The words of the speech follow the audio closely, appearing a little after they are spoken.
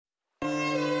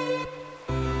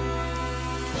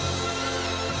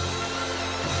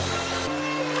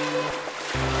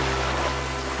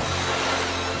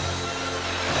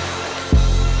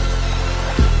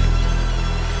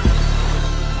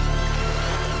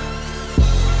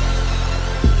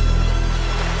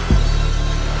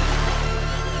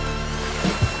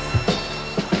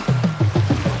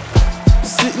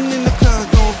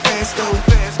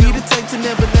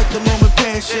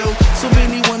show. So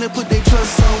many wanna put their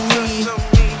trust on me.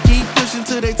 Keep pushing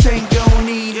till they tank gon'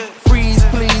 need. Freeze,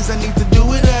 please, I need to do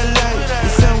it I like.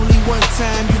 It's only one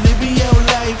time you live in your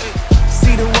life.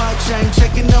 See the watch, I ain't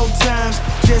checking no times.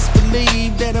 Just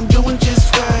believe that I'm doing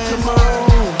just fine. Come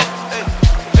on,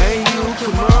 hey you,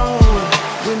 come on.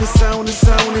 When it's on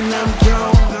and I'm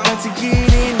gone. Got to get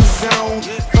in the zone.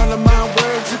 Follow my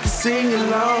words, you can sing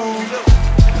along.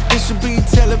 It should be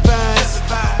televised.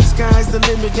 Sky's the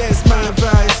limit, that's my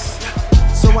advice.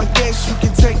 So I guess you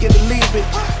can take it or leave it.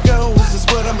 Goals is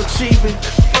what I'm achieving.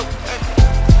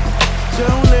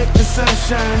 Don't let the sun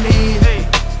shine in.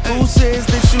 Who says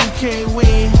that you can't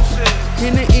win?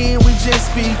 In the end, we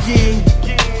just begin.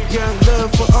 Got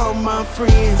love for all my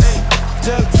friends.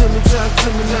 Talk to me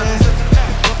now.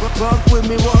 Walk with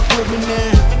me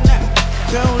now.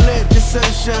 Don't let the sun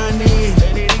shine in.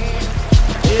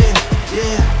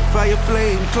 Yeah. Fire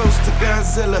flame, close to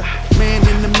Godzilla. Man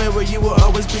in the mirror, you will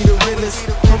always be the realest.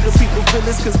 Hope the people feel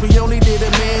us, cause we only did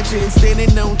imagine.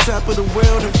 Standing on top of the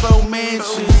world in 4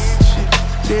 mansions.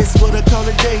 That's what I call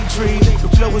a daydream. The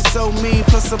flow is so mean,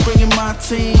 plus I'm bringing my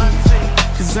team.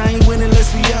 Cause I ain't winning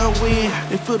unless we all win.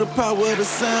 And feel the power of the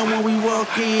sun when we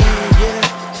walk in, yeah.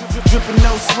 Dripping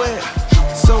no sweat,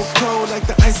 so cold like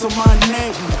the ice on my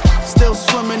neck. Still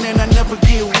swimming and I never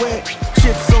get wet.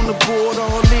 Chips on the board,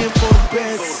 all in for the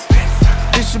bets.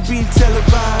 This should be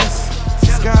televised.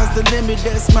 Sky's the limit,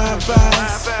 that's my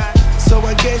advice. So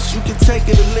I guess you can take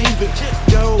it or leave it.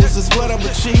 Goals is what I'm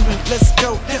achieving. Let's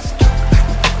go.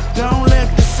 Don't let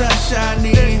the sun shine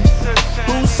in.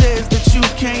 Who says that you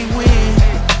can't win?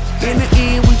 In the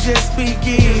end, we just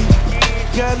begin.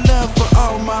 Got love for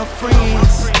all my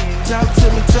friends. Talk to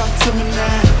me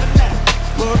now.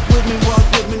 Walk with me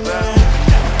now.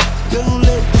 Don't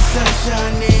let the sun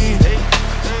shine in.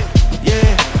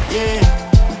 Yeah.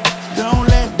 Don't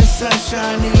let the sun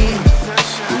shine in.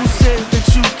 Who says that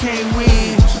you can't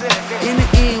win? In the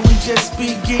end, we just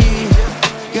begin.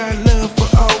 Got love for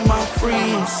all my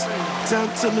friends. Talk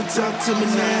to me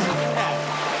now.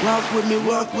 Walk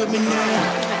with me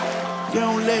now.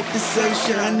 Don't let the sun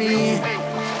shine in.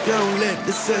 Don't let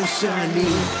the sun shine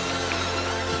in.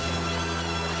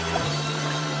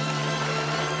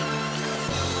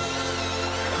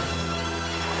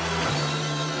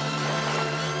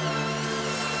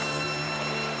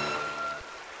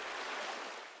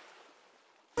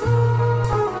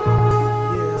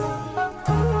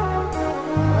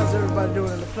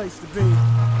 Place to be.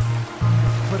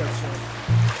 What up, Sean?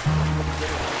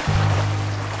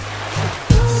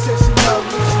 She said she loved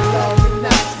me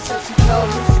not. She said she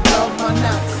loved my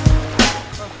knots.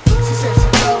 She said she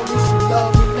loved me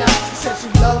not. She said she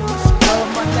loved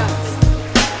my knots.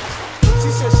 She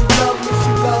said she loved me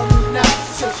not.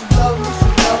 She said she loved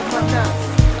my knots.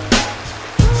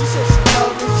 She said she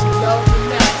loved me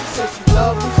not. She said she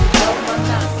loved my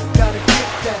knots. Gotta get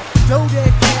that dough,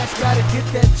 that cash, gotta get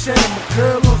that cheddar. My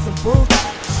girl on some bullshit,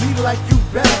 she like you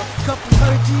better. Couple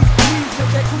hundred G's, please,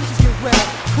 make that coochie get wetter.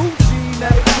 Coochie,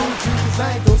 not a coochie, cause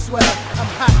I ain't gon' sweat her. I'm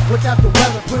hot without the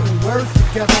weather, putting words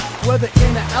together. Whether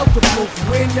in or out the booth,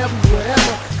 whenever,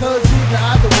 whatever. Cause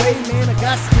either way, man, I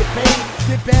got to get paid.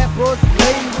 Get bad boys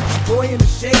laid with your boy in the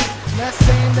shade. Not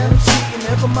saying that I'm cheating,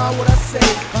 never mind what I say.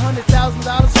 $100,000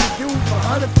 for you,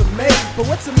 $100 for me. But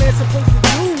what's a man supposed to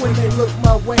do when they look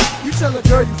my way? You tell a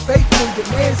girl you faithful, your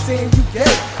man saying you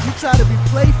gay. You try to be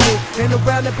playful in a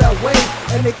roundabout way,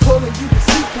 and they calling you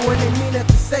deceitful, and they mean that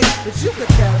to say that you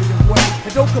could carry them away.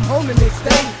 And don't come home the next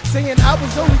day saying I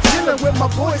was only chilling with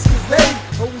my boys, cause they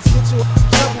always get you into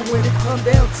trouble when it come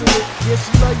down to it. Yeah,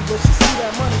 she love you, but she see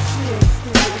that money, she ain't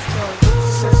stupid.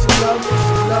 She said she love me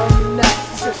not.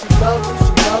 She said she loved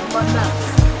my knots.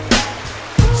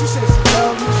 She said she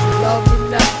loved me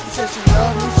not. She said she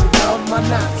loved my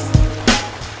knots.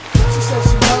 She said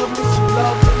she loved me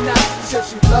not. She said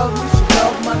she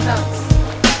loved my knots.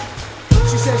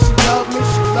 She said she loved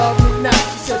me not.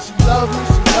 She said she loved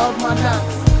my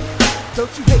knots.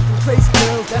 Don't you hate them crazy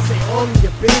girls that say all in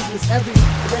your business? Every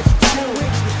that you chill with,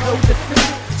 you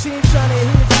co-defendant. She ain't tryna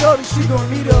hear the story, she gon'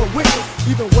 need a witness.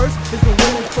 Even worse is the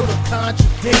women full of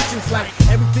contradictions. Like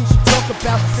everything she talk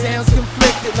about sounds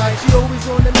conflicted. Like she always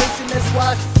on a mission, that's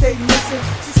why she stay missing.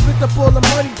 She split up all the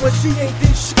money, but she ain't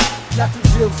this shit. Not the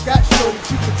Jill Scott shorty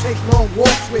she can take long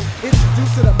walks with.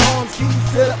 Introduce her to mom's keys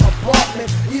to the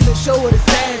apartment. Even show her the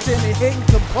stash in the hidden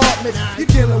compartment. You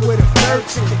dealing with a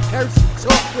virgin, the curse you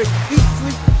talk with. Eat,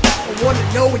 sleep, I wanna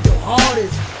know where your heart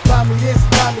is. Buy me this,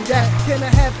 buy me that. can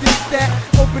I have this, that?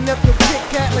 Open up the Kit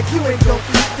Kat like you ain't gon'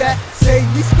 eat that. Say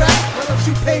me scratch, why don't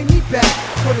you pay me back?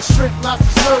 For the shrimp,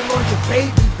 lobster, sirloin, your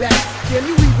baby back. Damn,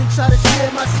 you even try to share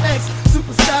my snacks.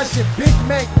 Supersize your Big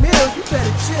Mac meal, you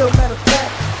better chill, matter of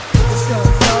fact. She said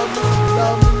she love me, she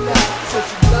love me now. She said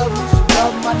she love me, she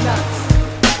love my knots.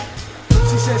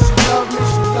 She said she love me,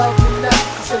 she love me now.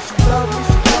 She said she love me,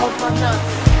 she love my knots.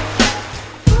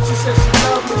 She said she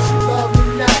love me, she love me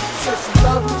now. She said she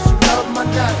love me, she love my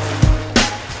knots.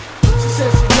 She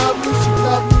said she love me, she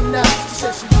love me now. She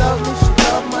said she love me, she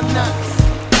love my knots.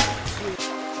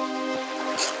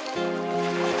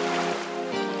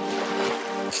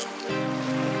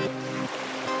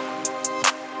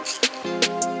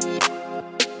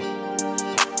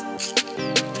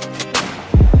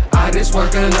 I just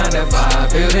work a 9 to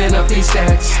 5, building up these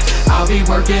stacks. I'll be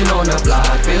working on the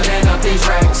block, building up these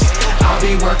racks. I'll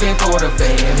be working for the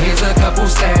fam, here's a couple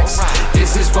stacks.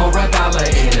 This is for $1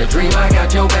 in a dream, I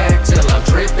got your back. Till I'm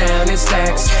drip down in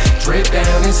stacks, drip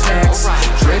down in stacks,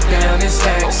 drip down in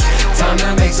stacks. Time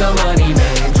to make some money,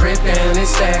 man. Drip down in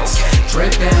stacks,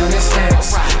 drip down in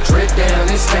stacks, drip down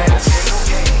in stacks.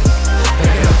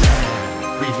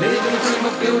 We live in a dream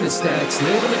of building stacks,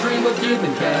 live in a dream of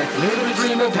giving back, live in a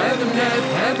dream of having that,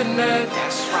 having that.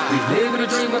 We live in a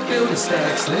dream of building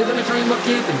stacks, live in a dream of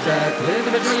giving back, live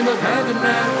in a dream of having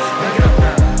that. Back it up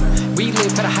now. We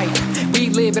live for the hype. We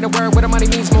live in a world where the money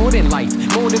means more than life,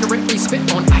 more than the rent we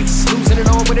spent on ice, losing it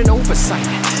all with an oversight.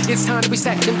 It's time to be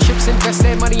stack them chips, invest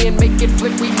that money and make it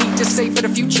flip. We need to save for the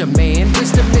future, man.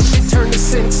 Wisdom, this shit turn to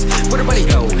sense. Where the money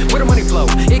go? Where the money flow?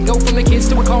 It go from the kids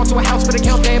to a car to a house, but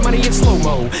count that money in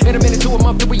slow-mo. In a minute to a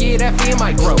month to a year, that fear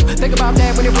might grow. Think about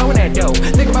that when you're blowing that dough.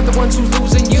 Think about the ones who's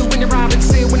losing you when you're robbing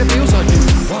still when the bills are due.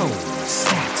 Whoa,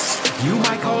 stacks. You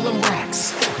might call them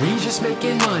racks. We just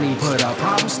making money, put our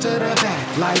problems to the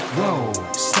back. Like, whoa,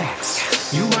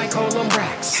 stacks. You might call them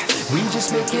racks. We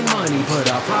just making money, put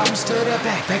our problems to the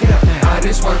back. Back it up now. I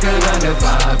just work a 9 to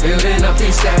 5, building up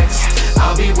these stacks.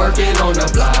 I'll be working on the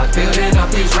block, building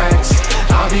up these racks.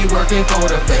 I'll be working for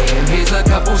the fam, here's a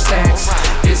couple stacks.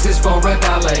 This is for $1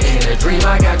 in a dream,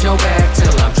 I got your back.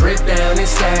 Till I'm drip down in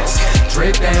stacks,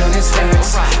 drip down in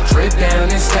stacks, drip down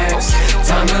in stacks.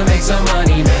 Time to make some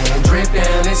money, man. Drip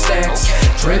down in stacks,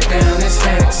 drip down in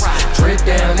stacks, drip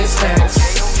down in stacks.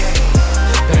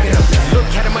 Back it up now. Look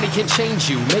how the money can change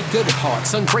you, make good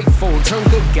hearts ungrateful, turn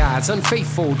good guys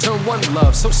unfaithful, turn one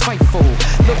love so spiteful.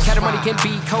 Look how the money can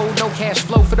be cold, no cash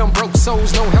flow for them broke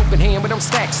souls, no helping hand with them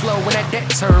stacks low, and that debt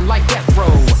term like death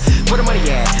row. Where the money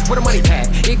at? Where the money pack?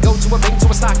 It go to a bank, to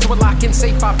a stock, to a lock and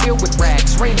safe. I filled with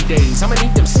racks. Rainy days, I'ma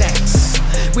need them stacks.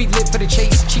 We live for the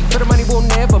chase, cheap for the money we'll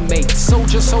never make.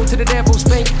 Soldier sold to the devil's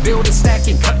bank, build a stack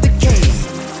and cut the cake.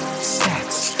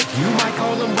 Stacks, you might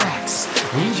call them racks.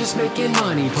 We just making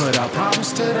money, put our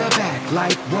problems to the back.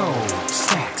 Like, whoa,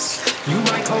 stacks. You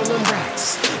might call them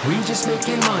racks. We just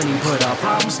making money, put our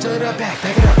problems to the back.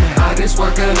 Back it up now. I just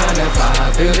work a 9 to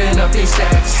 5, building up these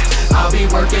stacks. I'll be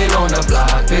working on the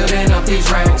block, building up these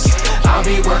racks. I'll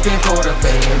be working for the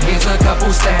fam, here's a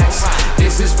couple stacks.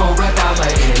 This is for $1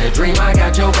 in a dream, I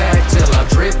got your back. Till I'm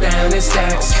drip down in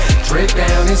stacks, drip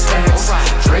down in stacks,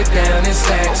 drip down in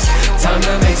stacks. Time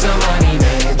to make some money,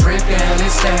 man. Drip down in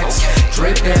stacks,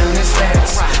 drip down in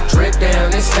stacks, drip down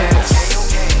in stacks.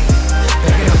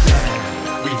 Back it up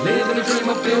now. We live in a dream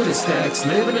of building stacks,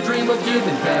 live in a dream of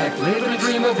giving back, live in a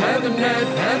dream of having that,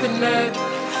 having that.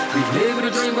 We live in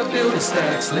a dream of building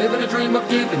stacks, live in a dream of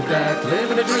giving back,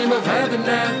 live in a dream of having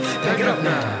that. Back it up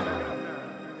now.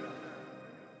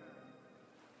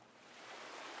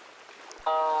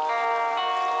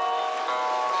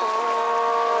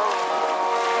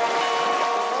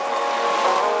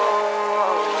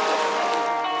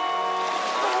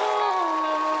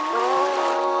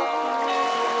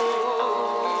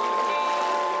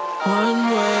 One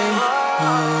way,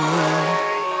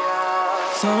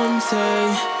 some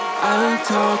say I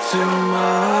talk too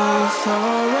much.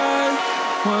 Alright,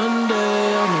 one day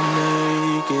I'ma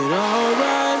make it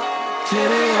alright. Till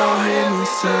they all hear me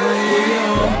say, we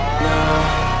on now,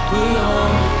 we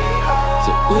on,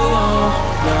 so we on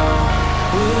now,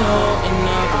 we on. And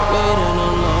I've been waiting a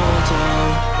long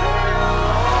time,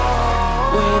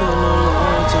 waiting a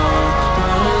long time.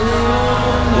 Finally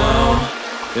on now.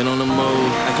 Been on the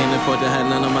move, I can't afford to have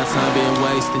none of my time being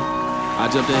wasted. I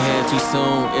jumped ahead too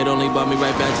soon, it only brought me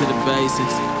right back to the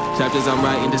basics. Chapters I'm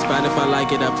writing, despite if I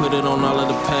like it, I put it on all of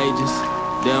the pages.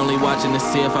 They only watching to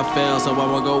see if I fail, so I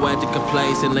won't go at the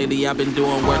complacent. Lately I've been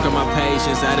doing work on my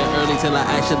patience. At it early till I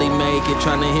actually make it.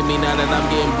 Trying to hit me now that I'm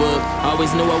getting booked. Always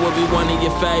knew I would be one of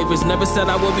your favorites. Never said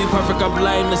I would be perfect or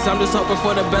blameless. I'm just hoping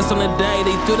for the best on the day.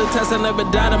 They threw the test, I never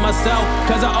doubted myself.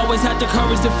 Cause I always had the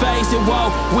courage to face it.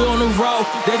 Whoa, we on the road.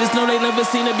 They just know they never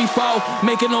seen it before.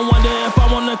 Making them wonder if I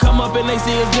wanna come up and they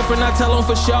see it's different. I tell them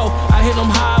for sure. I hit them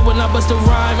high when I bust a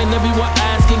rhyme. And everyone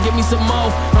asking, give me some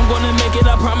more. I'm gonna make it,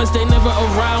 I promise they never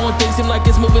around when things seem like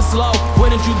it's moving slow.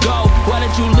 Where did you go? Why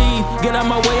did you leave? Get out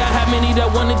my way, I had many that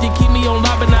wanted to keep me on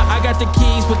lock, but now I got the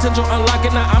keys. Potential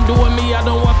unlocking, now I'm doing me. I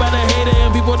don't want better hater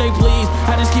and people they please.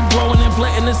 I just keep growing and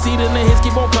planting the seed and the hits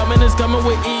keep on coming, it's coming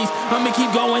with ease. I'ma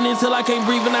keep going until I can't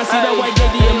breathe and I see that white day,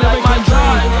 the American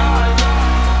dream.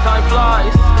 Time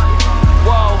flies,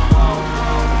 whoa.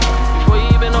 Before you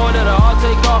even order the I'll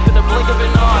take off in the blink of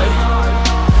an eye.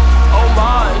 Oh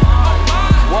my,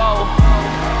 whoa.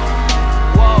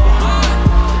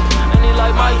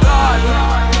 Like my God,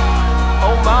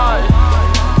 oh my,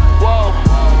 whoa.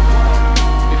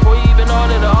 Before you even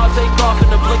order the I'll take off in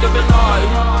the blink of an eye.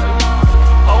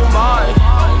 Oh my,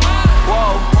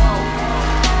 whoa,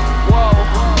 whoa.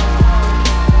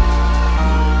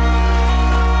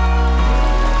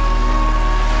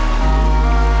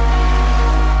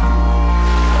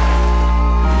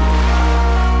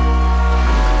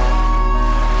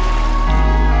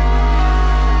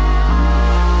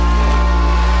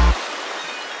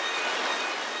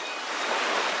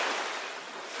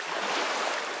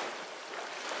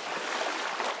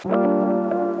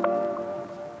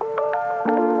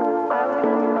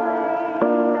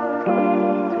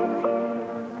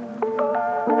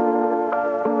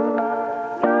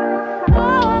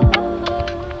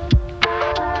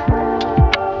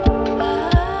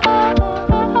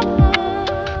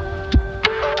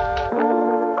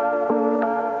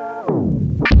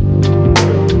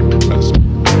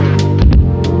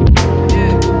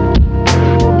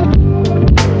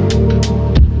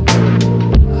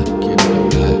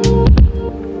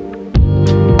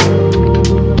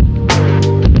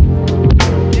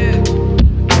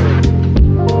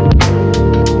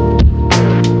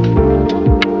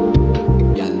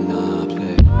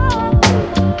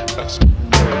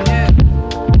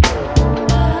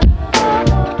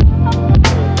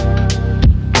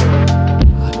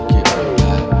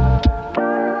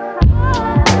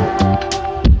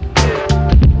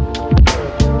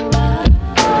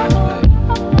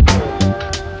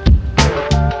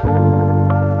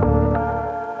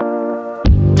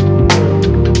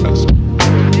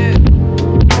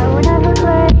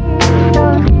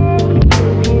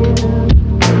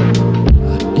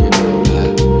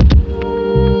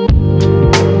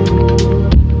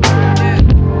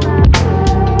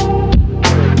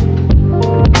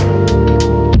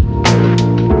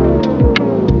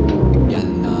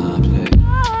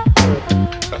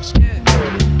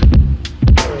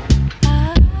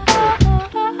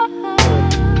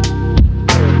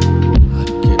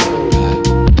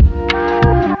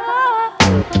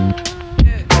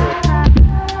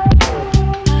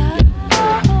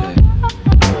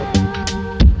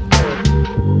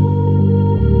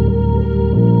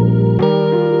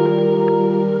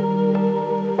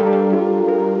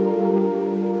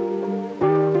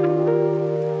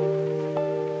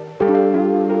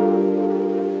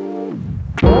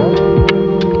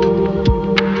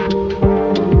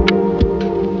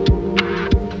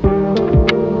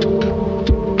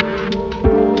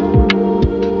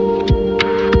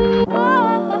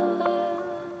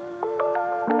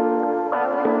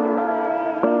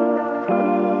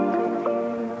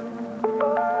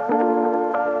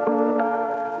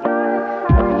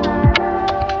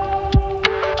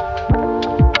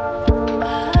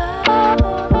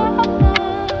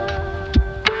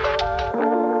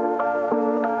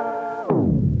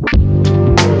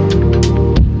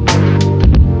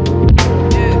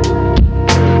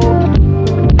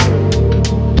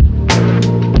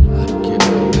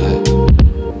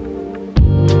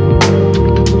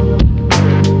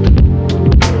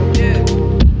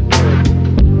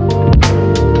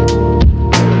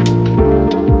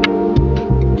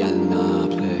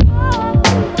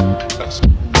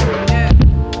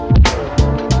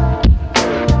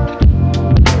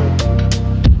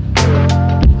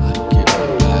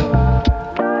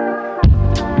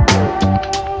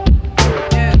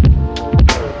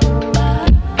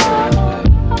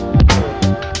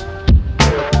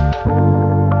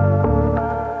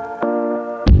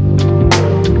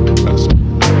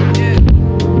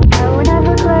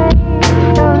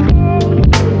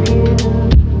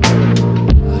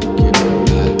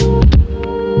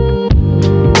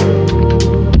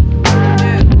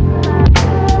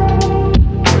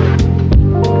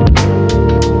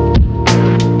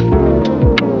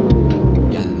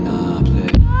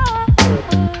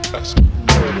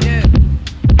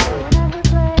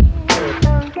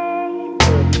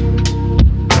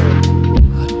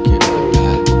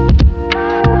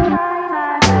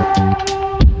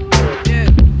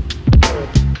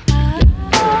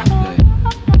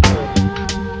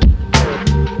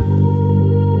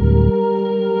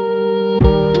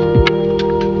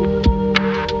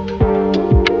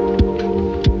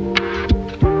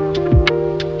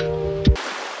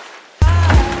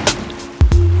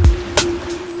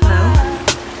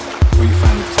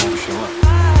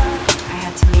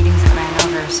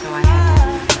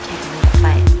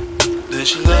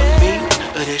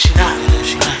 is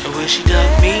she not? Or will she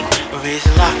duck me? Or is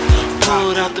it locked?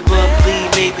 Pulled out the bubbly,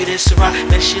 maybe this a rock.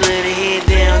 Then she let her head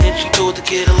down and she told the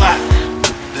kid a lot.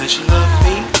 Does she love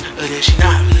me? Or does she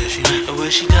not? Or will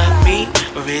she duck me?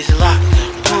 Or is it locked?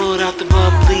 Pulled out the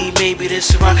bubbly, maybe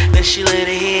this a rock. Then she let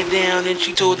her head down and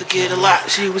she told the kid a lot.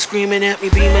 She was screaming at me,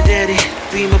 be my daddy,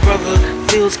 be my brother.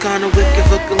 Feels kinda wicked,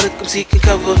 fuck a lick, I'm seeking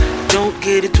cover. Don't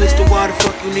get it twisted, why the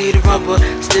fuck you need a rubber?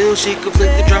 Still she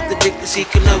conflicted, drop the dick to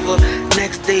seek another.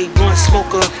 Next day, blunt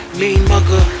smoker, mean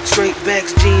mugger. Straight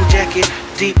backs, jean jacket,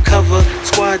 deep cover.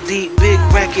 Squad deep, big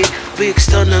racket, big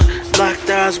stunner. Locked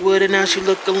eyes with her, now she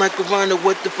looking like a runner.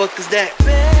 What the fuck is that?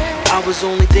 I was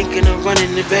only thinking of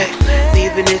running it back,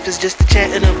 even if it's just a chat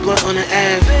and a blunt on the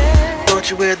Ave. Thought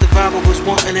you had the vibe I was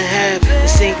wanting to have. And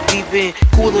sink deep in,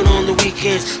 coolin' on the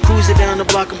weekends. Cruising down the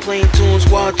block and playing tunes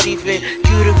while chiefin'.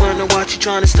 Cuter when I watch you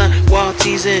trying to stunt while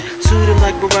teasing. Suited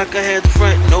like Barack, I had the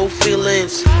front, no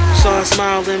feelings. Saw her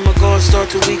smile and my guard start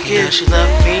to weaken. Does she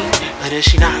love me, or does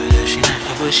she not?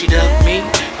 Or will she duck me,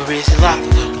 or is it locked?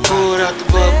 Pulled out the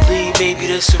bubbly,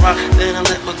 maybe this a rock. Then I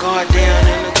let my guard down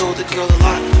and I told the girl a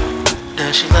lot.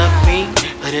 Does she love me,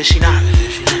 or does she not?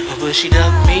 Or will she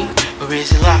duck me, or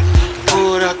is it locked?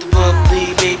 Pulled out the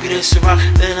bubbly, maybe this a rock.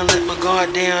 Then I let my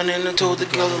guard down and I told the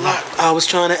girl a lot. I was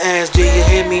trying to ask, do you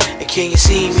hear me? And can you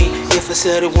see me? If I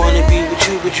said I wanna be with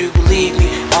you, would you believe me?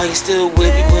 Are you still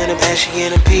with me when I'm ashy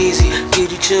and I'm peasy?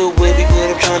 Did you chill with me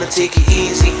when I'm trying to take it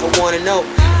easy? I wanna know.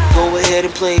 Go ahead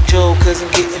and play Joe, cause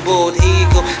I'm getting bored. Here you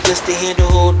go, just to handle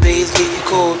hold, babe, it's getting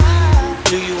cold.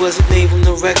 Knew you wasn't made from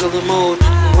the regular mode.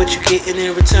 And what you getting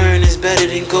in return is better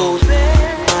than gold.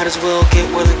 Might as well get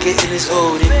what I'm getting is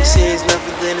old. If you say it's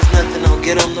nothing, then it's nothing, I'll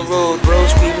get on the road. Bro,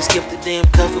 screaming, skip the damn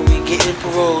cuff and we getting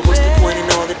paroled. What's the point in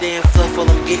all the damn fluff, all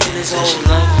I'm getting is old. Does she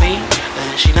love me, or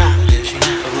does she not?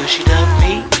 Or will she duck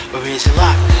me, or is it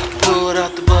locked? Pulled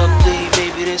out the bubbly,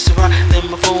 maybe this a rock.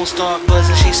 Then my phone start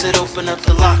buzzing, she said open up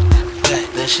the lock.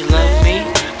 Does she love me,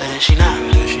 or does she not?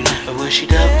 Or will she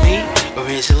duck me, or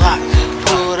is it locked?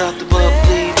 Pulled out the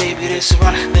bubbly, maybe this a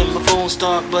rock. Then my phone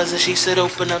start buzzing, she said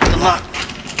open up the lock.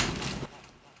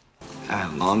 I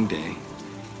had a long day,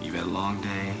 you've had a long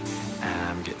day,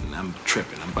 and I'm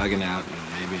tripping, I'm bugging out, and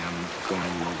maybe I'm going a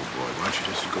little overboard. Why don't you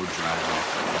just go drive off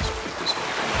and let's put this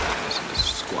whole thing behind us and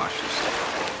just squash this stuff.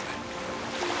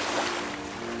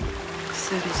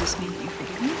 So does this mean that you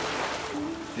forgive me?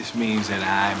 This means that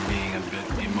I'm being a bit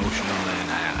emotional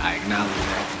and I acknowledge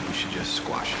that and we should just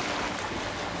squash it.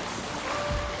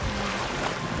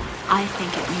 I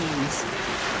think it means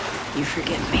you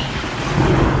forgive me.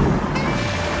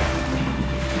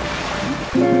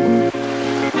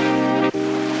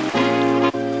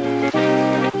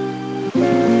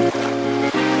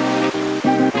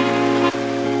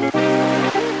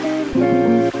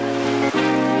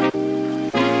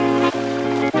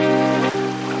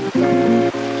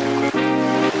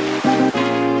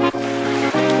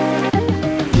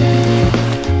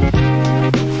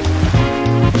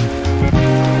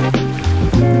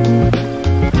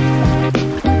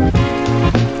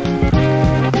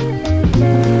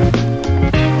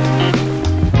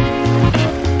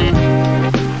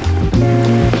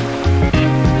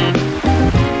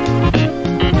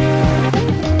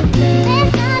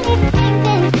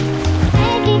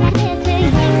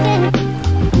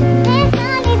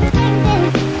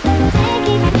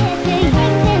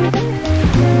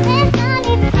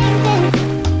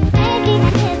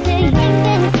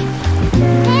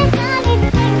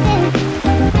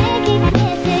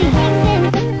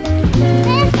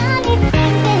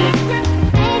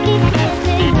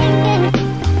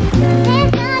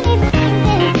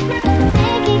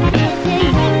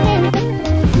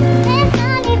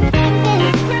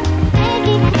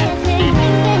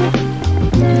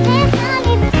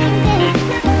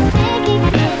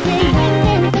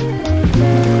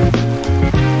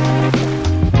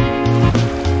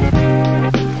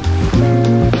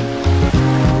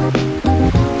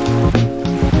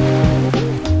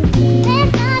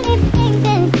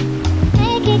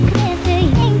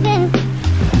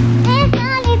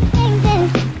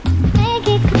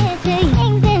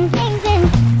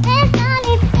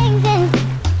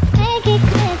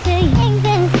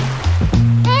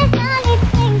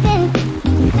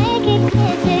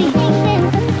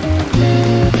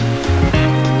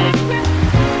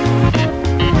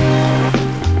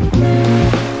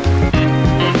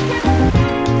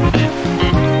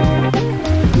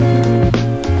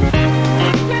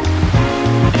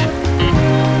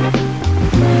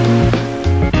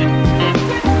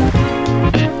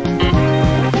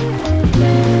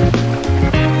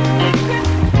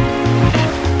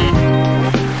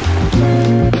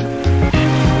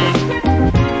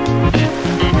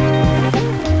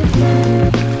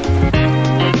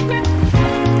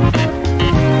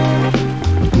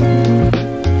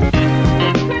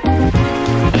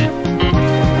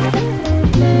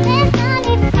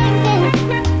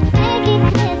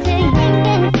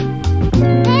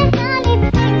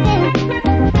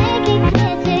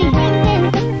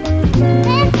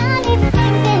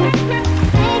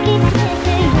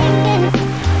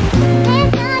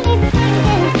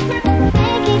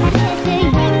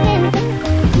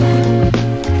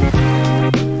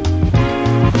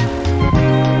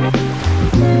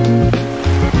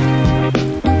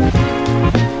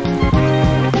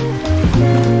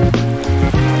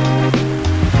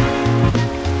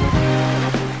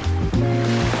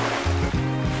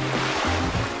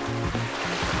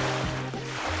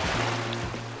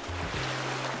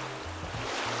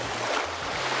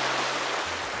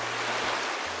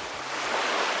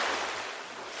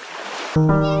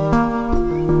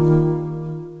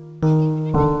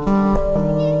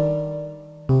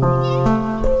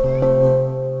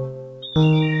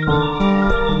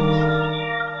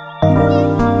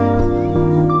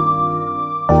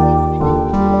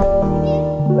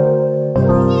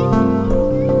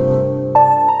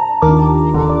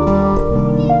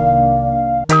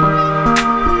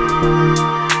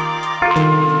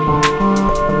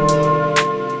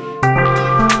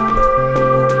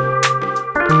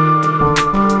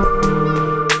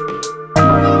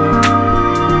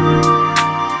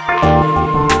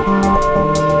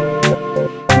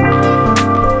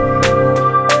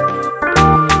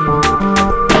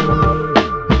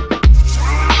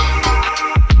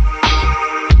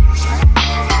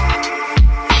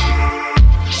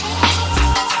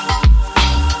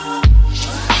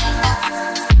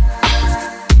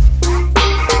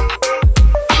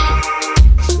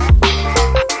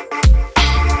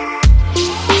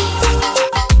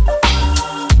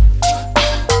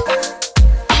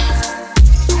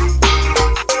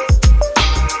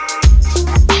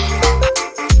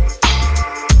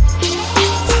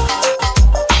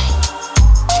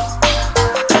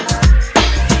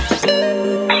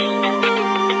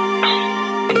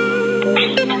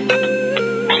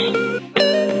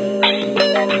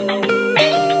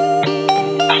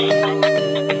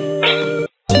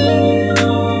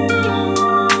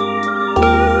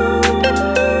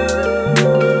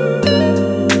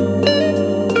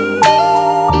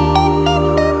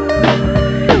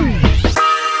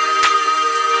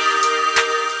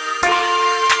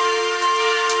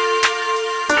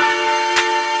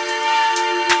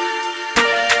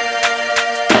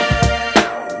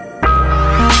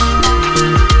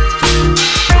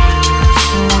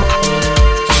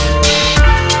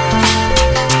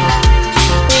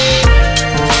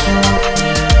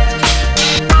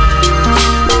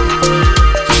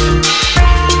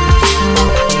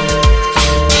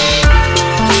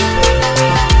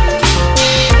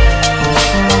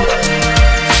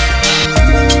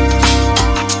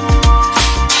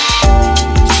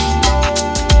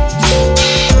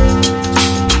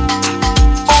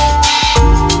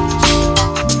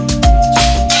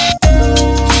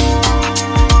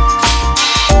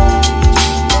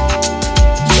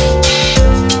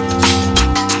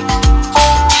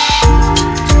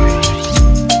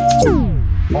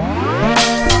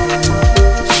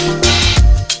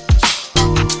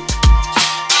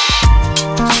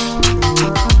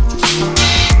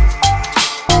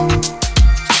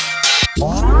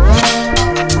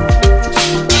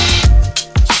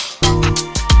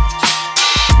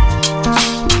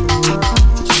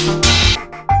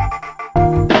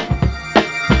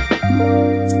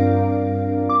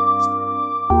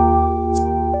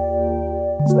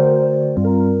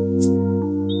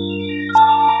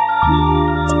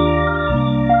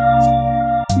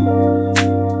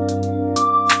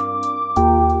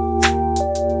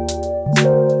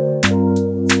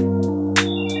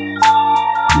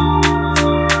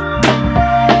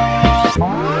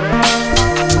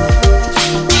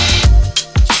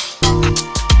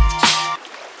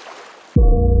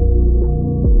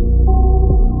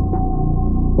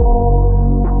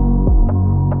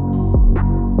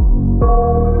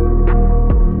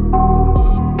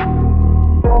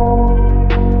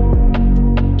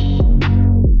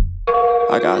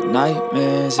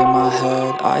 nightmares in my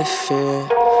head, I fear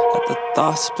that the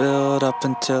thoughts build up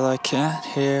until I can't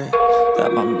hear,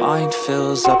 that my mind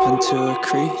fills up into a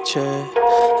creature,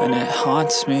 and it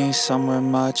haunts me somewhere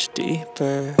much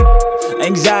deeper.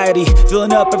 Anxiety,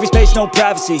 filling up every space, no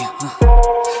privacy.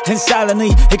 And silently,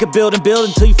 it could build and build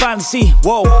until you finally see,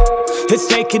 whoa, it's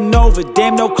taking over,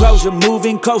 damn no closure,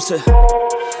 moving closer.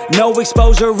 No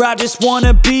exposure, I just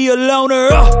wanna be a loner.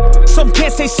 Some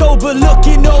can't stay sober,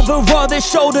 looking over all their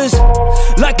shoulders,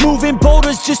 like moving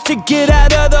boulders just to get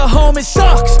out of the home. It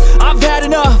sucks, I've had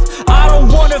enough, I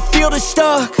don't wanna feel the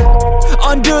stuck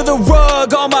under the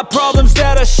rug, all my problems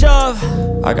that I shove.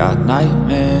 I got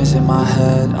nightmares in my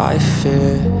head, I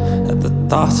fear that the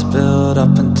thoughts build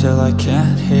up until I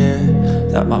can't hear,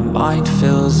 that my mind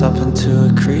fills up into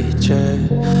a creature,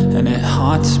 and it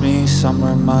haunts me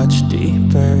somewhere much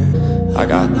deeper. I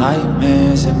got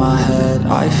nightmares in my head,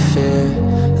 I fear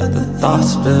that the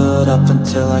thoughts build up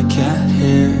until I can't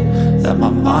hear, that my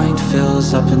mind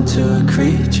fills up into a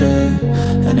creature,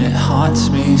 and it haunts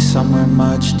me somewhere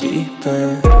much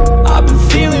deeper. I've been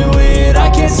feeling weird, I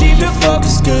can't seem to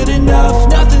focus good enough,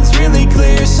 nothing's really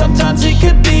clear, sometimes it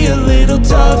could be a little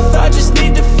tough. I just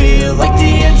need to feel like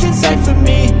the end's in sight for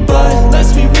me, but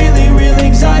let's be really real,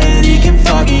 anxiety can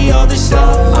foggy all this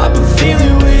stuff. I've been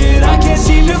feeling weird, I can't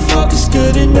seem to focus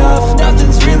good enough,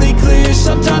 nothing's really clear,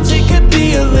 sometimes it could be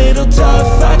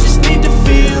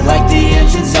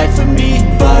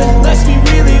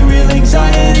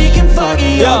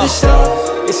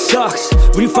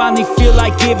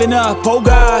like giving up. Oh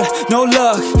God, no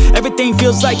luck. Everything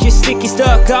feels like you're sticky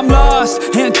stuck. I'm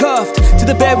lost, handcuffed to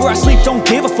the bed where I sleep. Don't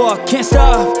give a fuck, can't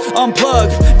stop. Unplug,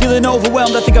 feeling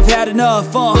overwhelmed. I think I've had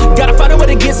enough. Gotta find a way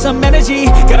to get some energy.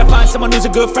 Gotta find someone who's a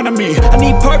good friend of me. I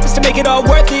need purpose to make it all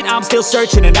worth it. I'm still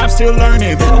searching and I'm still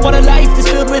learning. I want a life that's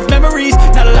filled with memories,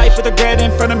 not a life with regret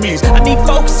in front of me. I need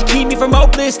focus to keep me from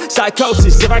hopeless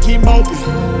psychosis if I keep moping.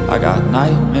 I got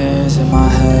nightmares in my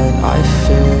head, I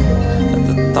fear that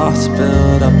the thoughts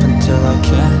build up until I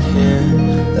can't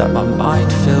hear, that my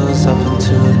mind fills up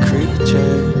into a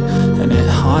creature, and it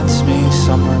haunts me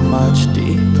somewhere much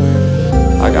deeper.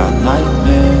 I got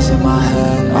nightmares in my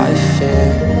head, I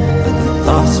fear that the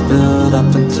thoughts build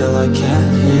up until I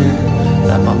can't hear,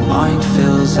 that my mind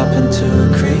fills up into a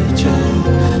creature,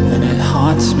 and it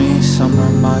haunts me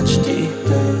somewhere much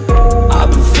deeper. I've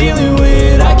been feeling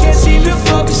weird, I can't seem to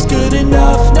focus good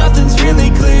enough. Nothing's really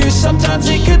clear, sometimes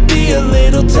it could be a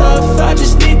little tough. I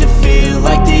just need to feel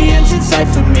like the end's in sight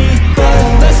for me, but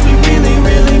let's be really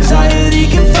real, anxiety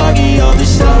can foggy all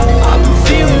this stuff. I've been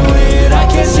feeling weird, I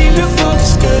can't seem to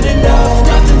focus good enough.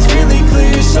 Nothing's really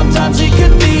clear, sometimes it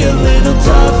could be a little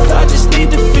tough. I just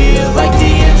need to feel like the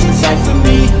end's in sight for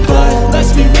me, but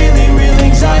let's be really real,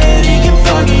 anxiety can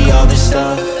foggy all this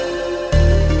stuff.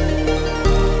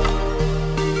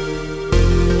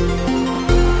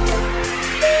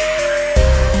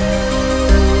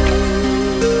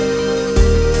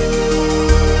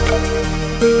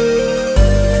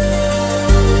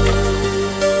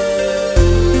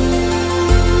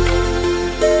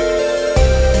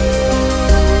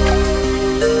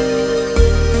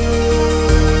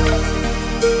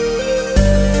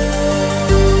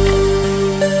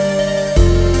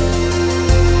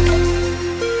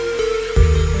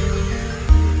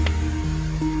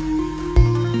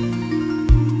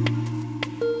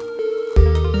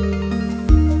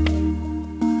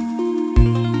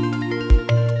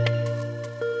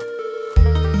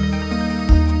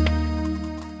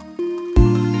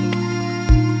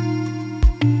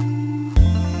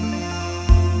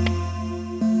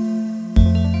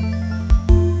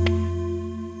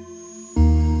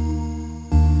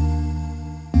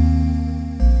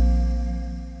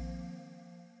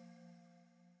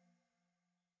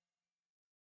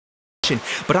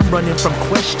 But I'm running from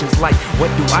questions like, what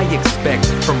do I expect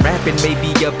from rapping?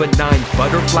 Maybe a benign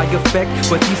butterfly effect,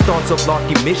 but these thoughts of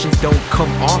lofty missions don't come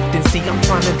often. See, I'm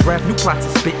trying to draft new plots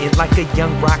and spitting like a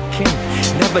young rock king,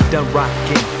 never done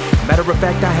rocking. Matter of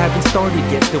fact, I haven't started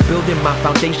yet, still building my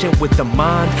foundation with the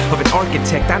mind of an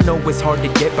architect. I know it's hard to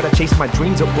get, but I chase my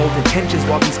dreams of bold intentions,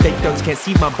 while these fake thugs can't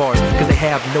see my bars, cause they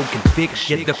have no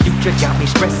conviction. The future got me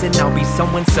stressing, I'll be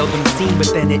someone seldom seen,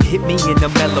 but then it hit me in a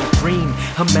mellow dream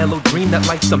that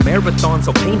life's a marathon,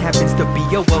 so pain happens to be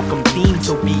a welcome theme.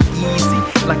 So be easy,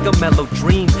 like a mellow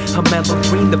dream.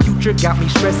 The future got me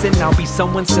stressing, I'll be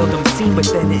someone seldom seen, but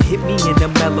then it hit me in a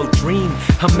mellow dream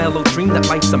that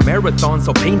life's a marathon,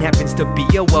 so pain happens to be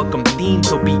a welcome theme.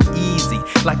 So be easy,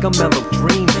 like a mellow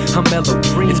dream.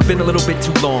 It's been a little bit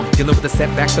too long, dealing with the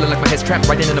setbacks, feeling like my head's trapped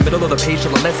right in the middle of the page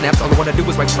full of less snaps. All I wanna do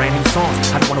is write brand new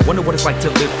songs. I don't wanna wonder what it's like to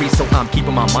live free, so I'm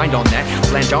keeping my mind on that. A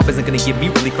bland job isn't gonna give me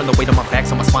relief from the weight on my back,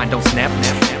 so my spine don't snap.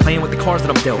 Playing with the cards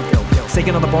that I'm dealt,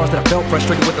 saying on the bars that I felt,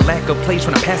 frustrated with the lack of plays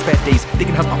when I pass bad days,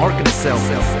 thinking how's my art gonna sell.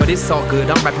 But it's all good,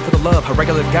 I'm rapping for the love. A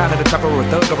regular guy, not a trapper or a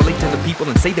thug. I relate to the people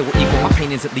and say they were equal. My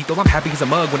pain isn't lethal, I'm happy as a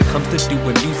mug when it comes to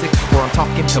doing music, or I'm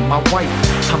talking to my wife.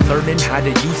 I'm learning how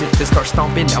to use it to start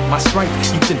stomping out my strife,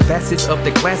 using facets of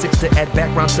the classics to add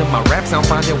background to my raps. I'm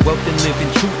finding wealth and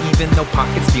living true, even though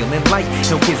pockets feeling light.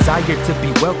 No desire to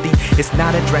be wealthy, it's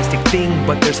not a drastic thing,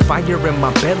 but there's fire in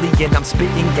my belly and I'm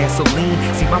spitting gasoline.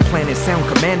 See, my plan is sound,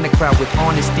 command the crowd with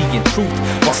honesty and truth,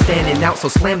 while standing out, so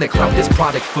slam the crowd, this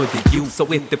product for the youth. So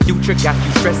if the future got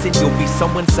you stressing, you'll be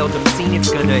someone seldom seen. It's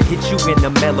gonna hit you in a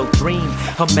mellow dream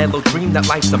that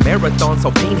life's a marathon,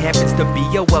 so pain happens to be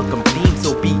a welcome theme.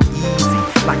 So be easy,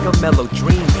 like a mellow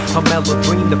dream.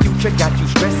 The future got you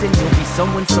stressing, you'll be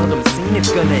someone seldom seen.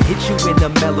 It's gonna hit you in a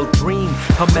mellow dream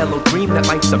that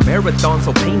life's a marathon,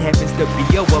 so pain happens to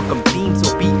be a welcome theme.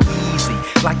 So be easy,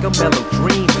 like a mellow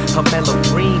dream.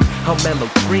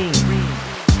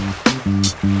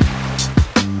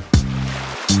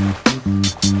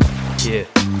 Yeah.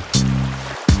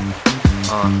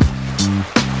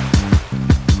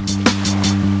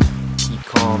 Keep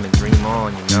calm and dream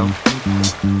on, you know?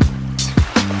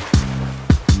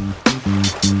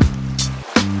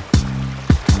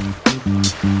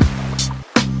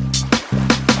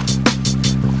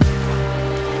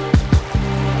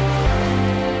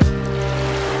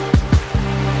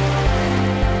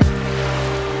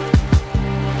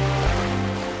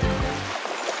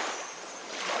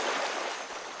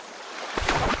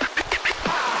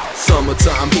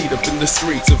 the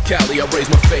streets of Cali, I raise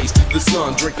my face to the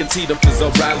sun, drinking tea up as I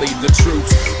rally the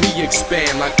troops. We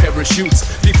expand like parachutes,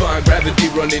 defying gravity,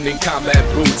 running in combat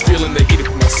boots, feeling the heat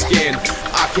of my skin.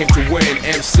 I came to win,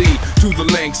 MC to the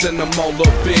LYNX, and I'm all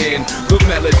up in the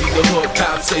melody, the hook.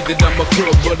 Cops say that I'm a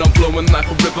crook, but I'm flowing like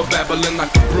a river, babbling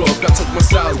like a brook. I took my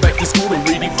styles back to school and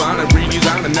redefine and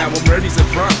redesign, and now I'm ready to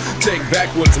prime. Take back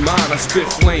what's mine, I spit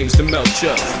flames to melt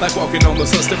ya. Like walking on the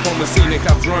sun, step on the scene and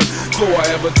cops run. Before I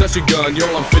ever touch a gun, yo,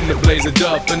 I'm finna blaze it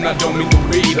up, and I don't mean to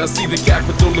read. I see the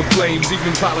capital of flames,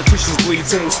 even politicians bleed,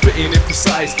 so I'm spitting it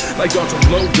precise. Like ultra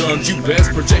blow guns, you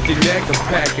best protect your neck, I'm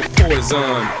packing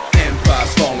poison.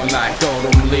 Empires falling like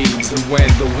autumn leaves, and when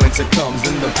the winter comes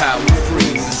and the power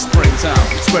freezes, springtime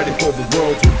spreading for the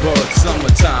world to birth.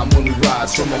 Summertime when we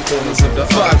rise from the corners of the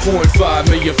earth. 5.5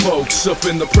 million folks up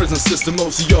in the prison system,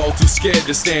 most of y'all too scared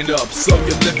to stand up, so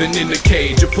you're living in a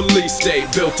cage, a police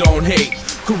state built on hate,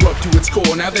 corrupt to its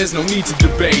core. Now there's no need to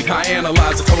debate. I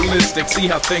analyze it holistic, see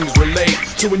how things relate.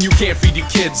 So when you can't feed your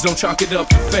kids, don't chalk it up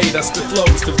to fate. I spit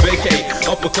flows to vacate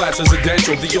upper class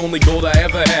residential. The only goal I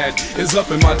ever had is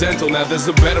up in my dental. Now there's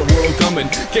a better world coming.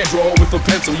 Can't draw with a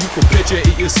pencil, you can picture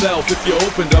it yourself if you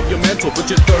opened up your mental, but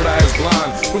your third eye is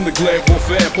blind from the glare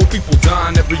warfare. Poor people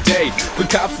dying every day. The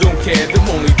cops don't care, they're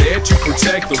only there to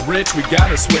protect the rich. We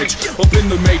gotta switch up in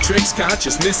the matrix.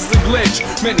 Consciousness is a glitch.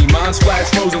 Many minds flash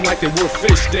frozen like they were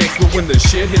fish sticks, but when the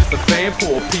shit hits the fan,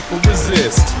 poor people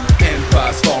resist.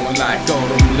 Empires falling like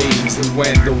autumn leaves, and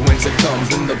when the winter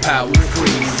comes and the power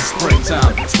freezes,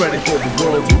 springtime spreading for the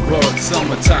world to birth.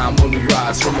 Summertime when we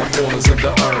rise from the corners of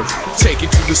the earth. Take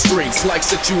it to the streets like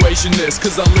situation is,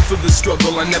 cause I live for the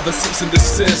struggle, I never cease and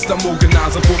desist. I'm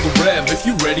organizing for the rev, if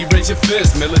you ready raise your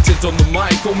fist. Militant on the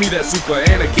mic, call me that super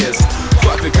anarchist.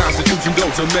 Fuck the Constitution,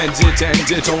 don't amend it, and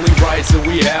it only rights that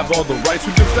we have, all the rights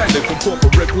we defended from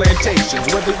corporate plantations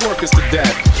where they work us to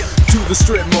death. To the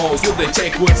strip malls where they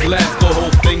take what's left. The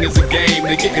whole thing is a game,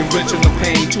 they're getting rich on the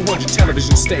pain. 200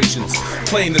 television stations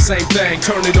playing the same thing.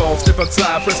 Turn it off, step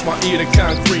outside, press my ear to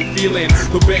concrete, feeling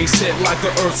the bass hit like the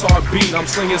earth's heartbeat. I'm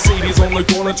slinging CDs on the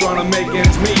corner trying to make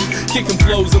ends meet, kicking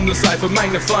flows in the cypher,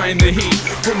 magnifying the heat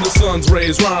from the sun's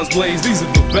rays, rhymes blaze. These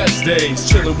are the best days,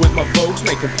 chilling with my folks,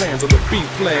 making plans on the beat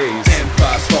plays.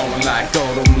 Empires falling like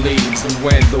autumn leaves, and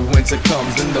when the winter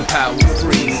comes and the power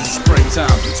freezes,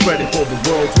 springtime spreading for the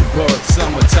world to birth.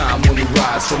 Summertime when we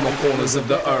rise from the corners of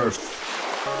the earth.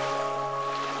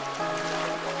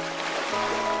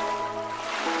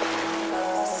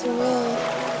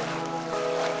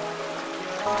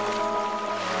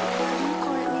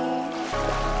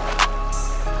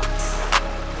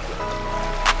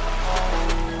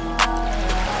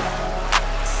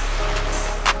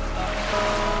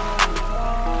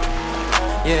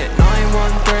 Yeah,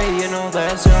 913, you know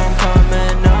that's where I'm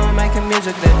coming. Now I'm making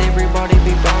music that everybody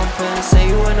be bumping. Say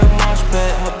you in a mosh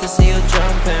pit, hope to see you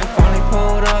jumping. Finally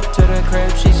pulled up to the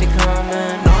crib, she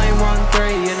coming.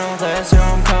 913, you know that's where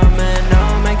I'm coming.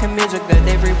 Now I'm making music that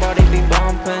everybody be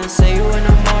bumping. Say you in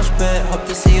a mosh pit, hope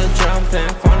to see you jumping.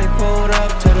 Finally pulled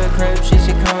up to the crib, she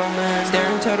coming.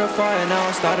 Staring to the fire, now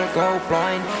I start to go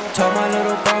blind. Told my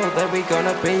little bro that we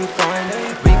gonna be fine.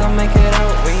 We gon' make it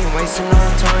out, we ain't wasting no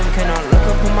time. Cannot look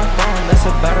up on my phone, that's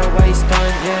a better waste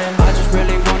time, yeah. I just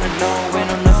really wanna know when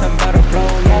I'm nothing but a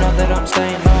blow. You know that I'm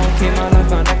staying low, keep my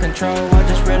life under control. I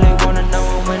just really wanna know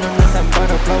when I'm nothing but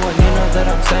a blow. And you know that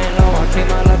I'm staying low, I keep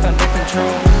my life under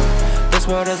control. This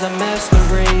world is a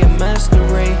mystery, a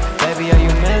mystery. Baby, are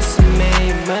you missing me,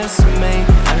 you missing me?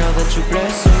 I know that you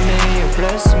blessing me, you're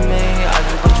blessing me. I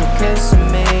just want you kissing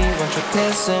me, want you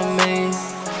kissing me,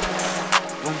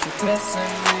 want you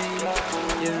kissing me.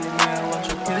 Yeah, I want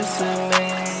you kissing me,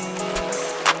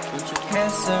 want you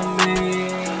kissing me.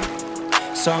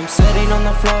 So I'm sitting on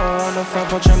the floor on the front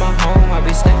porch of my home. I be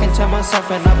sticking to myself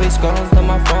and I be scrolling through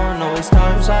my phone. Always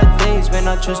times like these when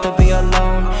I choose to be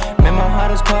alone. Man, my heart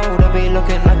is cold, I be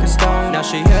looking like a stone. Now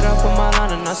she hit up on my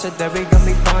line and I said that we gon'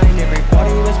 be fine.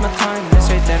 Everybody waste my time, they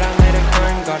say that I made a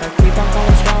crime. Gotta keep on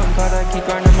going strong, gotta keep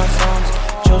writing my songs.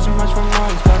 Chosen much from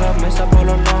wrongs, but I've messed up all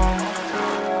along.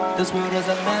 This world is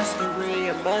a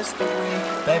mystery, a mystery.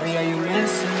 Baby, are you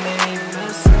missing me,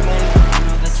 missing me? You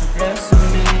know that you're blessing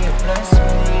me, you're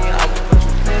blessing me. I want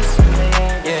you missing me.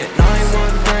 Yeah,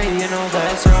 913, you know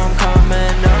that's where I'm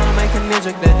coming. Now I'm making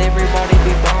music that everybody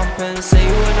be bumping. See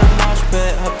you in a mosh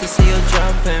pit, hope to see you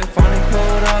jumping. Finally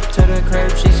pulled up to the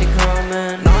crib, she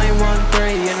coming.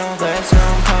 913, you know that's where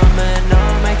I'm coming. Now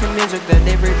I'm making music that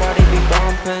everybody be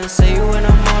bumping. See you in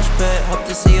a mosh pit, hope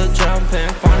to see you jumping.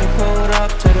 Finally pulled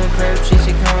up to the crib, she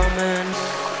coming.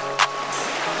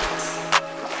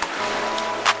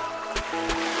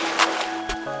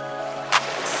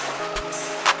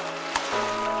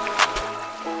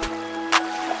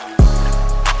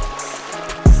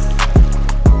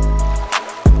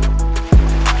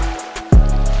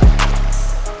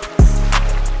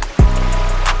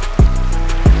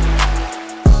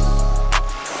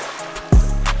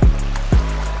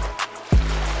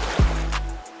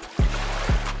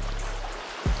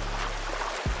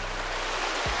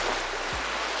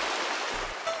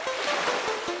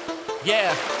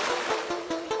 Yeah.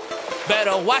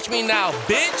 Better watch me now,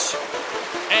 bitch.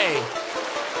 Hey.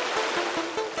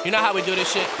 You know how we do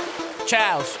this shit.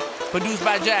 Childs, produced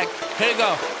by Jack. Here you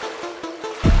go.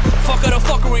 Fuck of the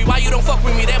fuckery, why you don't fuck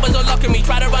with me? There was no luck in me,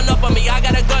 try to run up on me. I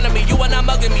got a gun on me, you are not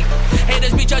mugging me.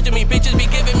 Haters be judging me, bitches be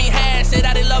giving me head. Say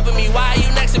that they loving me, why are you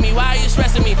next to me? Why are you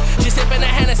stressing me? She sipping a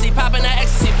Hennessy, popping that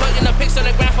ecstasy, putting the pics on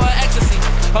the ground for her ecstasy.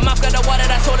 Her mouth got the water,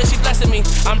 I told her she blessing me.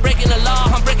 I'm breaking the law,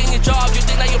 I'm breaking your job, you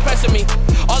think that you're pressing me.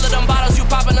 All of them bottles you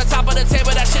popping on top of the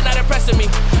table, that shit not impressing me.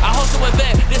 I host an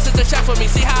event, this is a check for me.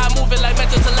 See how I move it like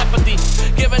mental telepathy.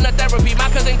 Giving her therapy,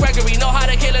 my cousin Gregory, know how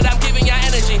to kill it, I'm giving ya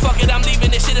energy. Fuck it, I'm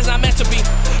leaving, this shit is not meant to be.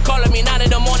 Calling me 9 in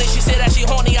the morning, she said that she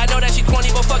horny. I know that she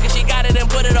corny, but fuck it, she got it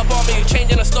and put it up on me.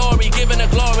 Changing the story, giving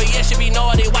her glory. Yeah, she be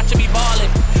naughty, watch her be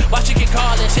ballin'. Watch her get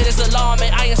callin', shit is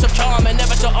alarming. I ain't so charming,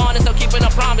 never so honest, I'm keeping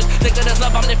a promise. Think of this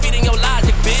love, I'm defeating your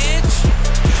logic, bitch.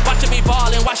 Watch her be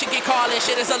ballin', watch her get callin',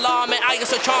 shit is alarming. I ain't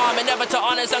so charming, never so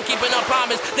honest, I'm keeping a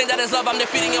promise. Think that is love, I'm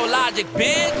defeating your logic,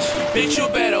 bitch. Bitch, you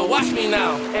better watch me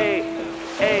now. Hey,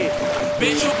 hey.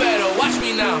 Bitch, you better watch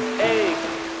me now. Hey,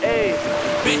 hey.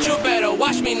 Bitch, you better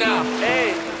watch me now.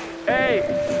 Hey,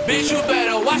 hey. Bitch, you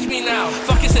better watch me now.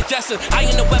 Fucking suggestion. I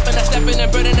ain't the weapon that's stepping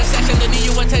and burning the session. To need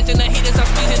you attention, the heat is I'm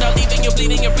squeezing. I'm leaving, you're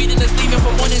bleeding, you're breathing, it's leaving.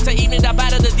 From morning to evening, I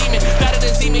battle the demon. Better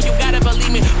than semen, you gotta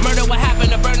believe me. Murder, what happened?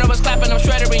 The burner was clapping, I'm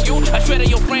shredding you. I shredded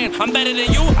your friend. I'm better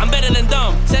than you, I'm better than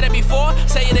dumb. Said it before,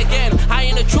 say it again. I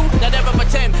ain't the truth, I never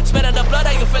pretend. Smelling the blood,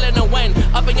 are you feeling the wind?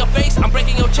 Up in your face, I'm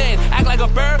breaking your chin. Act like a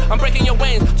bird, I'm breaking your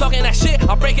wings. Talking that shit,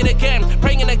 I'll break it again.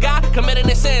 Praying to God, committing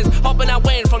the sins. Hoping I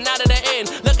win from now to the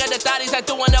end. Look at the thotties that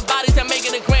doing the bodies and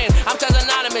making it grand. I'm just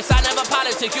anonymous, I never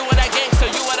politic. You are that gangster,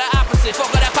 you are the opposite.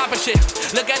 Fuck all that poppin' shit.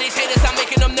 Look at these haters, I'm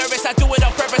making them nervous. I do it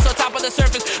on purpose, on top of the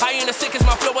surface. I ain't the sickest,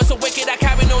 my flow is so wicked. I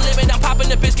carry no limit, I'm popping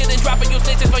the biscuit and dropping you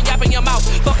snitches for yapping your mouth.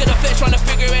 Fucking the fish, trying to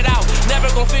figure it out. Never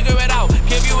gon' figure it out.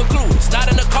 Give you a clue, it's not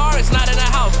in the car, it's not in the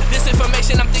house. This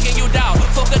information, I'm thinking you doubt.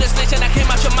 Fuck the snitch and I came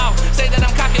out your mouth. Say that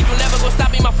I'm cocky, you never gon' stop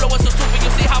me. My flow is so stupid,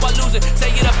 you see how I lose it. Say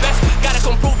you're the best, gotta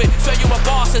come prove it. Swear you a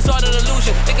boss, it's all an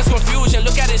illusion. Think it's confusion,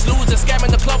 look at his loser.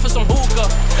 Scamming the club for some hookah.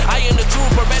 I am the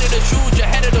trooper, ready to shoot you,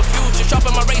 head of the future.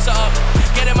 Chopping my razor up,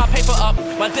 getting my paper up.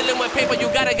 While dealing with paper, you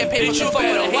gotta get paper. Bitch, you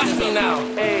better watch me now.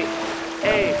 Hey,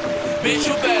 hey. Bitch,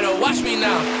 you better watch me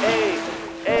now. Hey,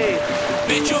 hey.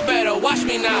 Bitch, you better watch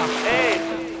me now. Hey,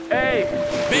 hey.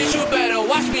 Bitch, you better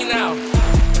watch me now.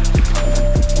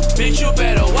 Bitch, you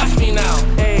better watch me now.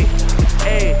 Hey,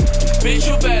 hey. Bitch,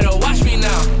 you better watch me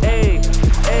now. Hey,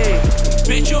 hey.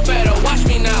 Bitch, you better watch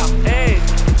me now. Hey,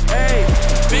 hey.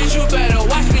 Bitch, you better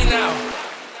watch me now.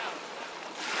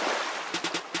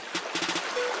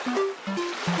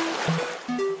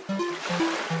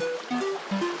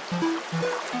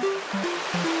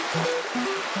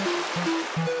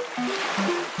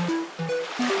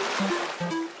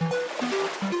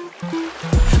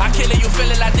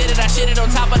 I did it, I shit it on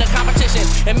top of the competition.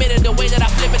 Admitted the way that I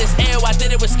flip it is ill. I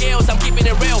did it with skills, I'm keeping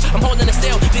it real. I'm holding it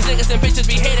still. These niggas and bitches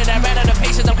be hated. I ran out of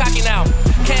patience, I'm cocky now.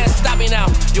 Can't stop me now.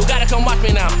 You gotta come watch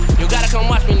me now. You gotta come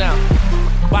watch me now.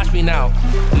 Watch me now,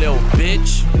 little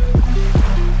bitch.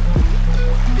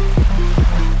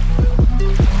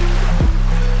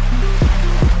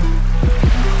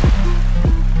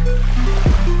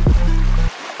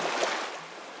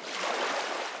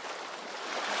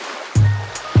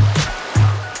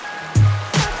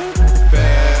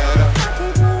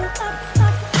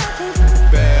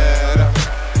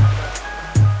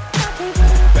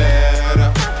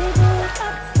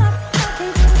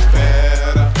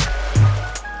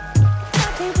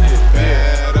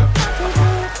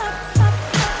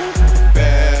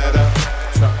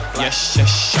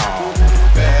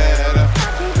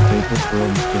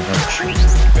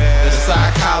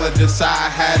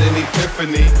 I had an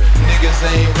epiphany. Niggas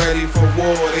ain't ready for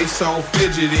war, they so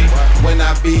fidgety. When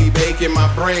I be baking my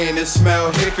brain, it smell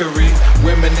hickory.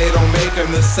 Women, they don't make them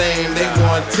the same, they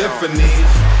want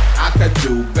Tiffany's. I could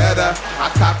do better, I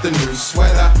copped a new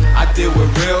sweater. I deal with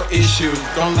real issues,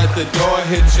 don't let the door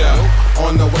hit ya.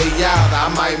 On the way out, I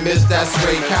might miss that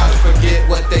straight couch. Forget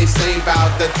what they say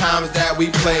about the times that we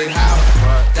played house.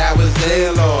 That was their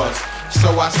laws,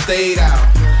 so I stayed out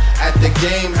at the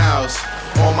game house.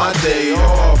 On my day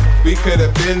off, we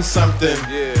could've been something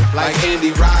like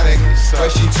Andy Roddick, but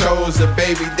she chose a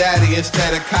baby daddy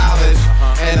instead of college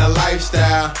and a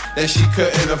lifestyle that she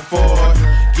couldn't afford.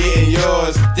 Getting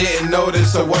yours, didn't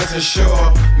notice or wasn't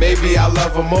sure. Maybe I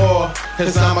love her more,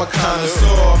 cause I'm a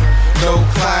connoisseur. No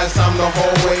class, I'm the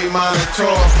whole way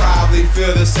monitor. Probably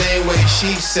feel the same way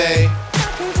she say.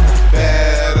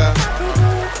 Better.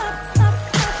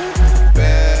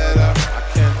 Better. I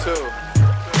can too.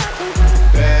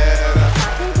 Better.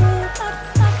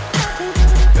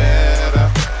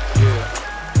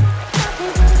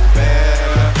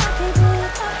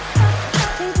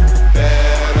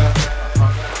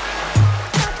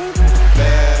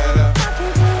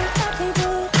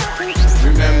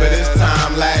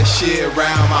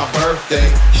 around my birthday.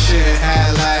 Shit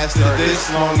had lasted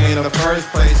this long in the first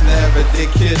place. Never did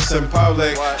kiss in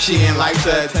public. She ain't like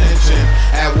the attention.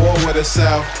 At war with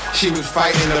herself, she was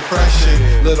fighting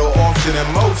depression. Little often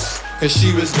than most, cause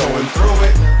she was going through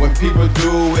it. When people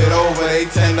do it over, they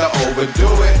tend to overdo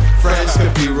it. Friends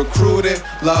could be recruited,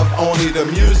 love only the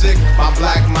music. My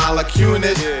black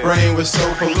moleculeness, brain was so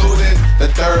polluted. The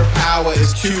third power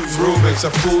is cubes, Rubik's, a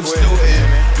fool student.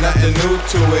 Nothing new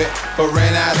to it, but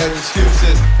ran out of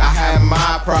excuses. I had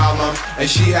my problem, and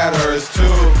she had hers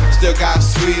too. Still got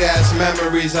sweet ass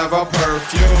memories of her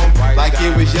perfume, like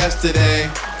it was yesterday,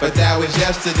 but that was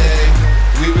yesterday.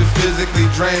 We was physically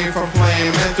drained from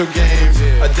playing mental games.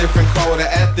 A different code of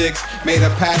ethics made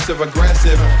her passive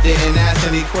aggressive. Didn't ask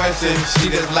any questions, she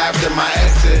just laughed at my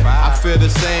exit. I feel the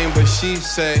same, but she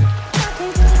say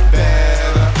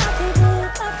better,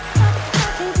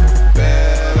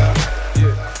 better,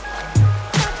 yeah.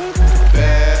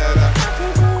 Better,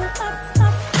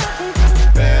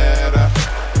 better, better,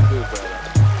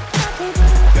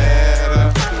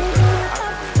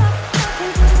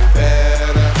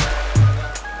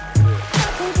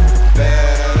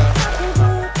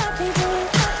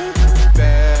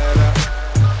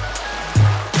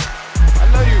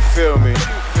 Feel me?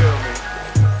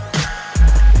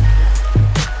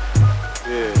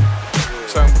 Yeah.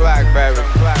 Tongue black, baby.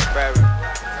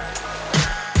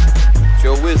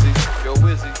 Joe Wizzy.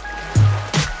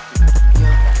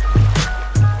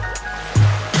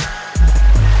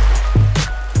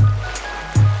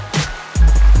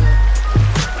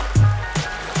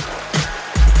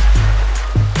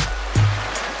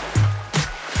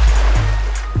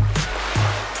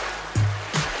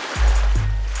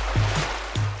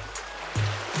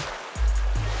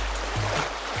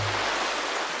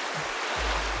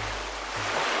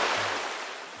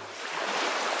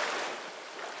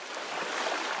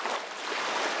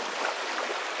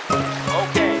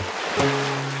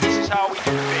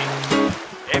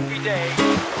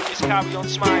 Carry on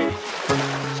smiling.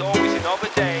 It's always another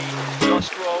day,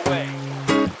 just throw away.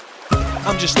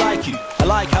 I'm just like you, I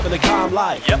like having a calm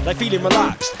life, like feeling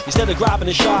relaxed, instead of grabbing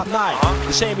a sharp knife.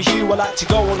 The same as you, I like to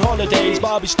go on holidays, but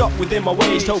I'll be stuck within my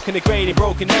ways, token of grade in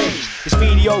broken days. It's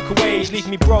mediocre ways, leave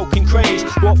me broken crazed.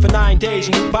 Walk for 9 days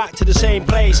and move back to the same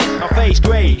place. My face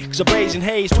grey, cause I'm blazing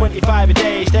haze, 25 a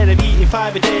day. Instead of eating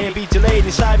 5 a day and be delayed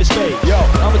in cyberspace. Yo,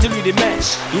 I'm a deluded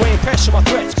mess, you ain't impressed with my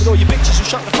threats, but all your bitches will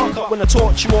shut the fuck up when I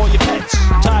torture you or your pets.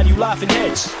 I'm tired of you laughing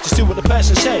heads, just do what the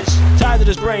person says. Tired of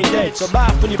this brain dead, so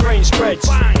laugh when your brain spreads.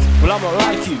 Well, I'm not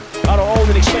like you, I don't own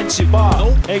an expensive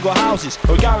bar, ain't got houses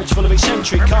or a garage full of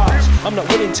eccentric cars. I'm not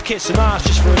willing to kiss an ass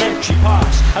just for an entry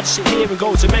pass. I just sit here and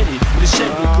go to many with a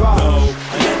scented grass. No,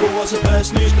 I never was a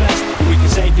person who's blessed, but we can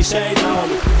safely say now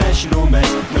I'm a professional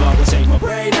mess. No, I will take my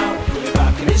brain out, put it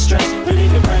back in its stress. Put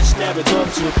in the press, never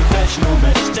talk to a professional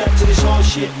mess. Step to this whole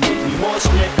shit, make me more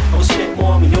split. I will split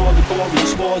more when you're the boring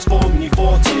sports, forming your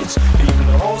forties. People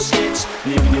are all skits,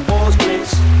 leaving your balls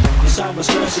blitz. Inside my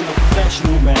stress in a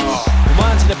professional mess. My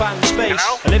mind's in abandoned space,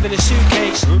 I live in a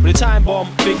suitcase with a time bomb,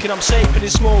 thinking I'm safe in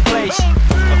this small place.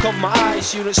 I cover my eyes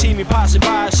so you don't see me passing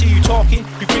by. I see you talking,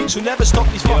 you freaks will never stop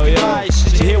these fucking lies.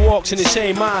 So here walks an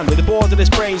insane man with a borderless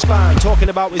brain span, talking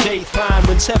about his 8th plan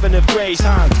when 7 have grazed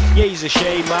hand. Yeah, he's a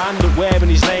shame man, but wearing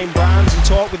his lame brands and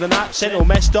talk with an accent all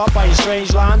messed up by his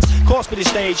strange lands. Caught with his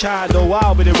stage hand, oh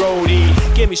I'll be the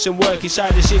roadie. Give me some work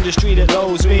inside this industry that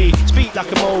loathes me. Speak like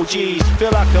emojis,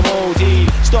 feel like I'm OD.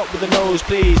 Stop with the nose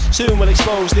please, soon we'll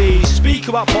expose these. Speak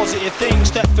about positive things,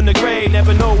 step from the grave.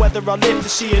 Never know whether I'll live to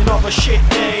see another shit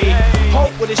day.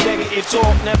 Hope with this negative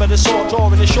talk, never the sort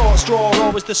drawing the short straw,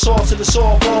 always the source of the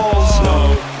sore balls.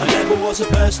 No, I never was a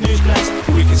person who's blessed,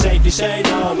 but we can safely say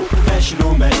now I'm a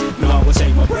professional mess. No, I will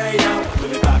take my brain out,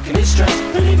 put it back in its stress.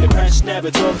 Put in the press,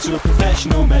 never talk to a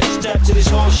professional mess. Step to this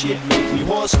whole shit, make me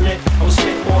war split. I will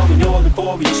split more than you're than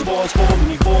 4 of your sports, forming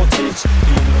your 40s.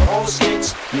 People are all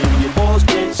skits, leaving your balls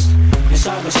blitz.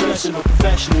 Inside my stress and a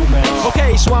professional mess.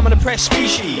 Okay, so I'm an oppressed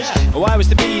species. Oh, I was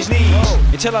the bee's knees.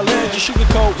 Until I learned your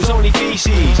sugarcoat was only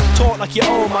feces. Talk like you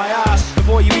own my ass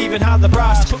before you even had the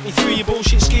brass to put me through your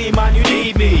bullshit scheme, man, you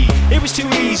need me. It was too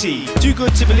easy, too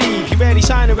good to believe. You rarely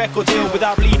sign a record deal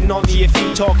without bleeding onto your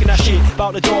feet. Talking that shit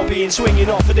about the door being swinging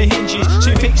off of the hinges.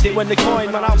 Soon fixed it when the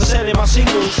coin ran out for selling my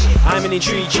singles. I'm an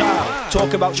intrigued child,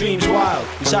 talking about dreams wild.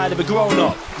 Inside of a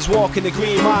grown-up, he's walking the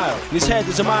green mile. In his head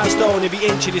there's a milestone, every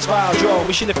inch of this vile drone.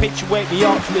 Wishing a picture wake me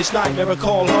up from this nightmare I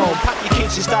call home. Pack your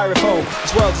kids in styrofoam,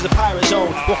 this world is a pirate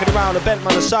zone. Walking around a bent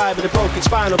man aside with a broken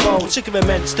spinal bone. Sick of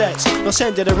immense debts, not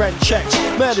sending the rent checks,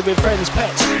 murdering friends'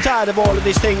 pets. Tired of all of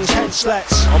these things, hence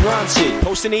let's. I'm rancid,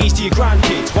 posting these to your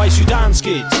grandkids, white Sudan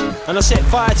skids. And I set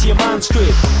fire to your man's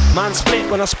crib. Man split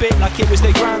when I spit like it was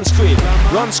their grand's crib.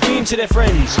 Run scream to their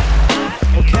friends.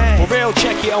 Okay. For real,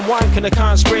 check it, I'm wank and I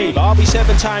can't spray. But I'll be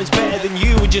 7 times better than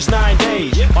you in just 9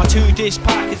 days. My 2-disc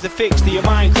pack is the fix to your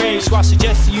mind crave. So I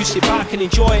suggest that you sit back and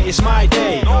enjoy it, it's my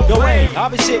day. No way,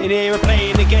 I've been sitting here and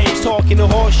playing the games, talking the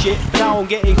horse shit, but now I'm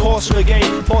getting coarser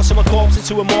again. Forcing my corpse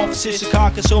into amorphosis, a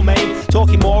carcass or main.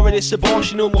 Talking more of this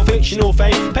abortional, more fictional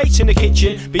fame. Pates in the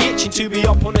kitchen, be itching to be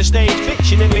up on the stage.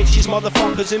 Bitching at riches,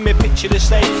 motherfuckers in me picture the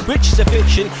stage. Rich is a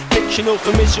fiction, fictional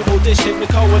for miserable, distant, the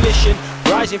coalition.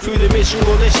 Rising through the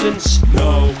miserable distance.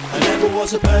 No, I never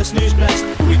was a person who's blessed,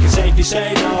 but we can safely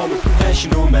say no, I'm a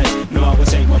professional mess. No, I will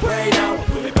take my brain out, I'll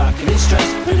put it back in its stress.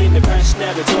 But in the press,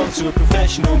 never talk to a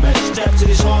professional mess. Step to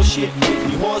this horse shit,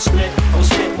 making you horse split. I'll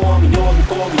spit more than you're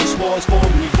before me, your spores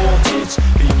forming your vortex.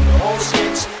 People are all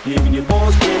skits, leaving your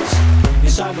balls blitz.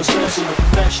 Inside my stress, I'm a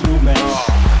professional mess.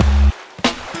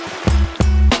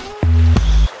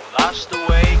 So that's the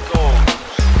way it goes.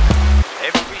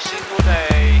 Every single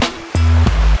day.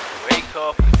 Wake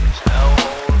up in this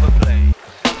hellhole of a place.